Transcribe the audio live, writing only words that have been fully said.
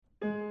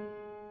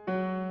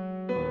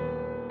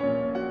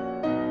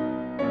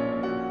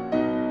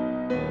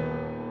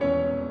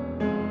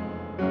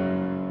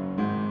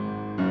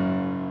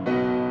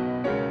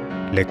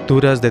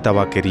Lecturas de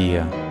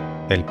tabaquería.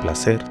 El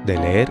placer de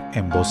leer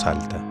en voz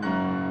alta.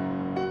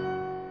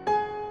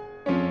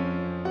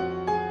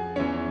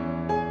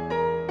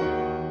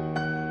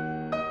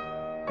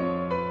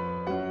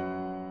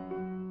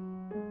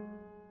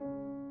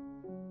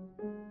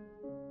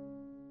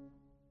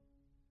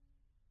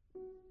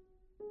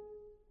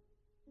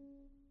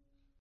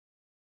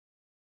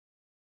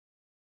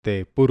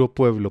 De Puro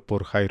Pueblo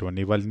por Jairo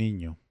Aníbal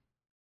Niño.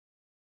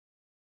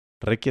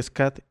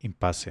 Requiescat in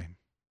pace.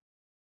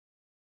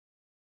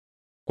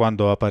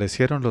 Cuando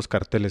aparecieron los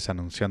carteles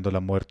anunciando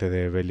la muerte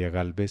de Evelia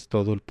Gálvez,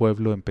 todo el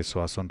pueblo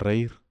empezó a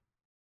sonreír.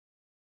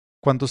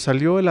 Cuando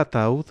salió el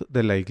ataúd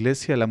de la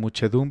iglesia, la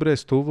muchedumbre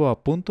estuvo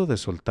a punto de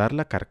soltar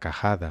la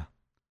carcajada.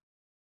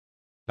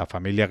 La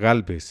familia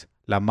Gálvez,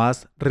 la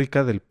más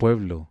rica del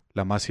pueblo,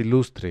 la más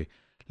ilustre,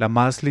 la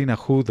más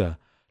linajuda,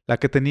 la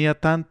que tenía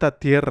tanta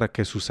tierra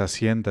que sus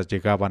haciendas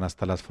llegaban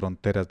hasta las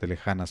fronteras de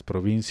lejanas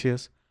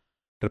provincias,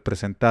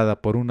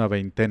 representada por una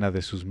veintena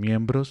de sus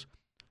miembros,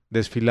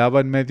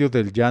 desfilaba en medio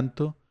del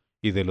llanto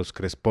y de los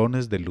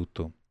crespones de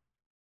luto.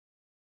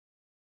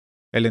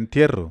 El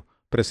entierro,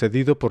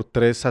 precedido por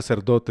 3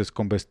 sacerdotes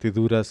con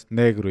vestiduras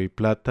negro y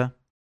plata,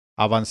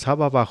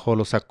 avanzaba bajo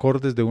los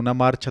acordes de una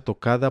marcha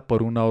tocada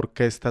por una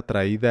orquesta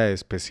traída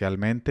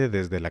especialmente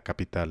desde la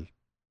capital.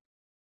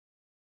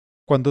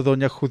 Cuando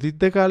doña Judith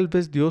de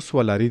Gálvez dio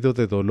su alarido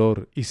de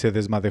dolor y se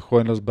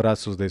desmadejó en los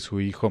brazos de su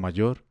hijo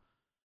mayor,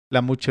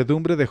 la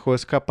muchedumbre dejó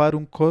escapar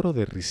un coro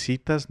de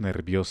risitas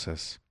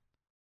nerviosas.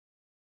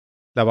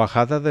 La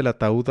bajada del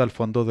ataúd al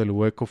fondo del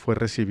hueco fue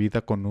recibida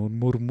con un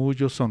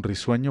murmullo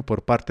sonrisueño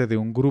por parte de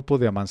un grupo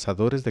de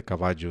amansadores de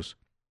caballos.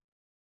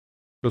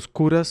 Los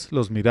curas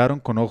los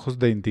miraron con ojos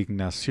de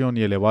indignación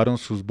y elevaron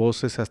sus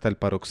voces hasta el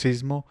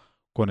paroxismo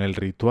con el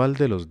ritual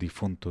de los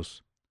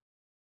difuntos.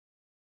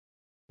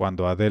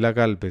 Cuando Adela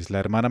Gálvez, la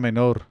hermana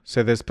menor,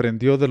 se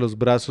desprendió de los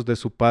brazos de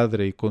su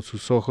padre y con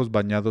sus ojos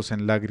bañados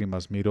en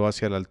lágrimas miró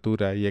hacia la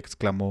altura y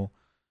exclamó: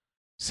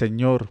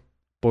 «Señor,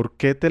 ¿por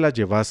qué te la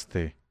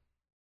llevaste?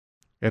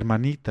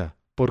 Hermanita,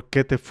 ¿por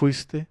qué te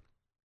fuiste?».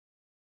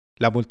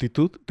 La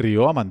multitud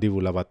rió a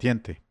mandíbula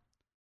batiente.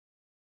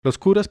 Los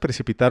curas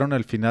precipitaron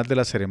el final de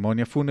la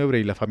ceremonia fúnebre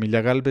y la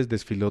familia Gálvez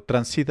desfiló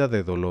transida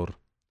de dolor.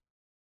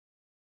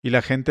 Y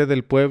la gente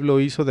del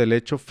pueblo hizo del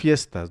hecho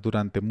fiestas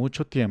durante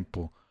mucho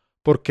tiempo,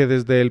 porque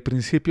desde el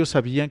principio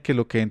sabían que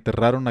lo que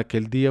enterraron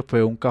aquel día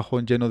fue un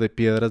cajón lleno de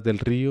piedras del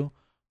río,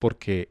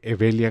 porque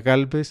Evelia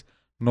Gálvez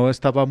no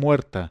estaba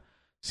muerta,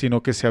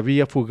 sino que se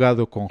había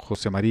fugado con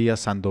José María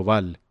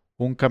Sandoval,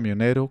 un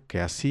camionero que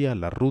hacía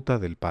la ruta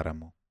del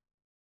páramo.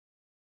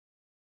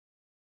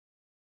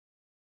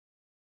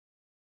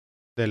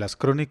 De las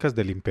crónicas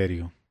del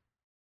imperio.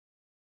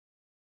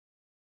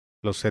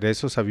 Los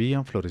cerezos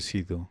habían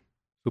florecido,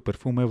 su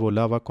perfume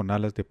volaba con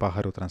alas de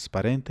pájaro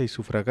transparente y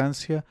su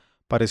fragancia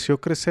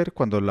pareció crecer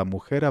cuando la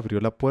mujer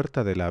abrió la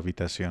puerta de la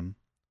habitación.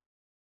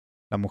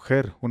 La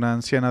mujer, una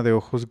anciana de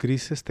ojos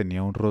grises,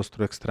 tenía un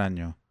rostro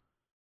extraño.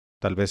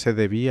 Tal vez se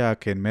debía a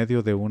que en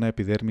medio de una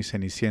epidermis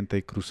cenicienta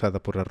y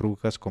cruzada por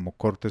arrugas como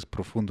cortes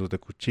profundos de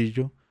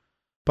cuchillo,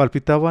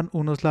 palpitaban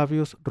unos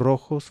labios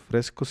rojos,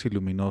 frescos y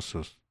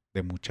luminosos,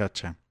 de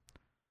muchacha.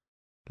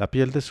 La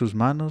piel de sus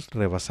manos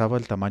rebasaba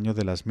el tamaño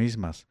de las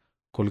mismas,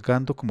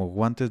 colgando como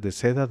guantes de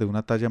seda de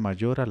una talla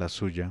mayor a la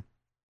suya.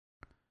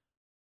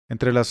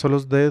 Entrelazó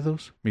los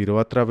dedos, miró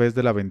a través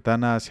de la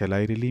ventana hacia el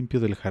aire limpio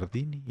del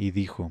jardín y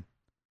dijo: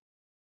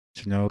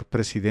 «Señor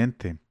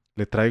presidente,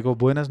 le traigo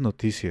buenas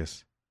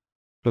noticias.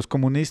 Los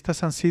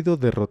comunistas han sido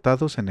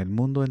derrotados en el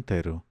mundo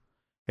entero.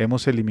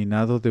 Hemos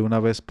eliminado de una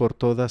vez por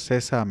todas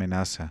esa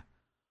amenaza.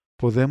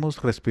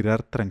 Podemos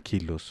respirar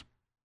tranquilos.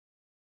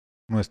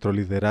 Nuestro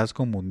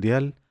liderazgo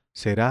mundial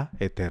será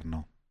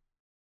eterno».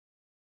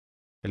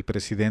 El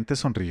presidente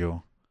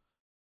sonrió.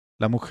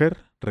 La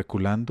mujer,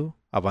 reculando,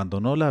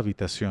 abandonó la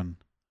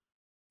habitación.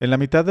 En la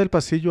mitad del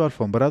pasillo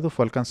alfombrado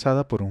fue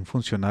alcanzada por un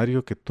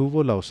funcionario que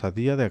tuvo la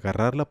osadía de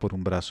agarrarla por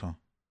un brazo.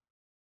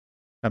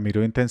 La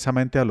miró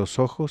intensamente a los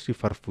ojos y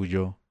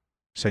farfulló: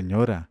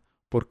 «Señora,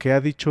 ¿por qué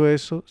ha dicho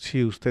eso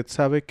si usted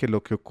sabe que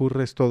lo que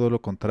ocurre es todo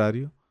lo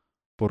contrario?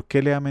 ¿Por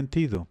qué le ha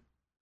mentido?».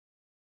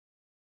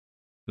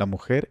 La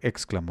mujer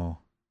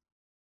exclamó: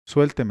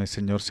 «Suélteme,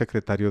 señor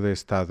secretario de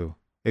Estado.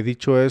 He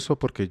dicho eso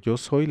porque yo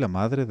soy la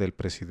madre del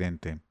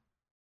presidente».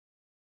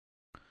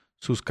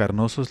 Sus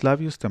carnosos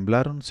labios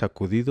temblaron,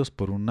 sacudidos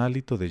por un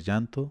hálito de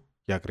llanto,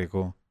 y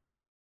agregó: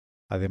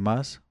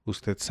 «Además,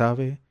 usted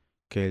sabe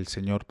que el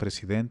señor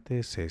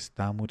presidente se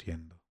está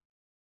muriendo».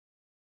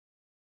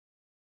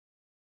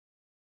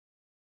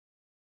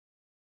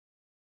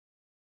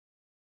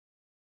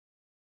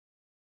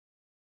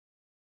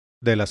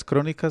 De las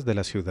crónicas de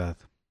la ciudad.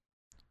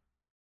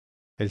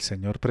 El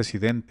señor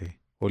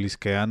presidente,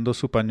 olisqueando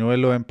su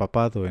pañuelo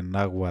empapado en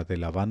agua de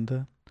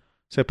lavanda,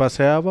 se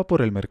paseaba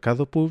por el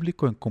mercado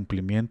público en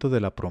cumplimiento de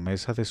la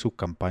promesa de su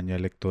campaña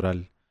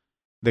electoral,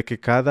 de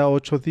que cada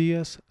 8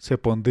 días se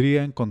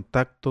pondría en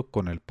contacto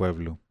con el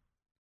pueblo.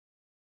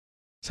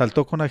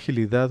 Saltó con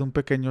agilidad un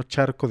pequeño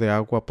charco de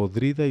agua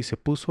podrida y se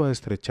puso a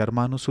estrechar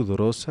manos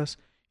sudorosas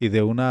y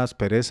de una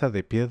aspereza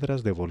de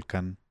piedras de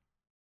volcán.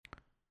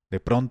 De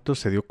pronto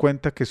se dio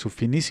cuenta que su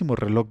finísimo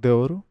reloj de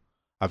oro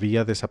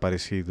había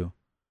desaparecido.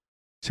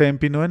 Se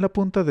empinó en la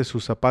punta de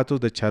sus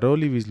zapatos de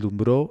charol y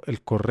vislumbró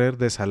el correr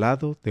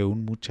desalado de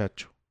un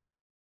muchacho.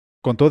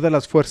 Con todas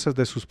las fuerzas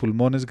de sus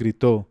pulmones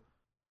gritó: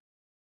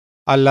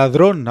 ¡Al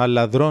ladrón, al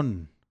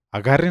ladrón!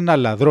 ¡Agarren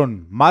al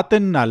ladrón!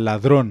 ¡Maten al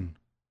ladrón!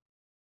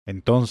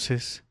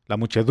 Entonces la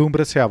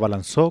muchedumbre se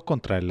abalanzó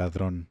contra el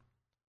ladrón.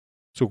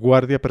 Su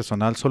guardia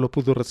personal solo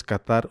pudo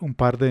rescatar un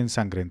par de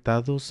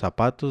ensangrentados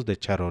zapatos de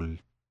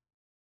charol.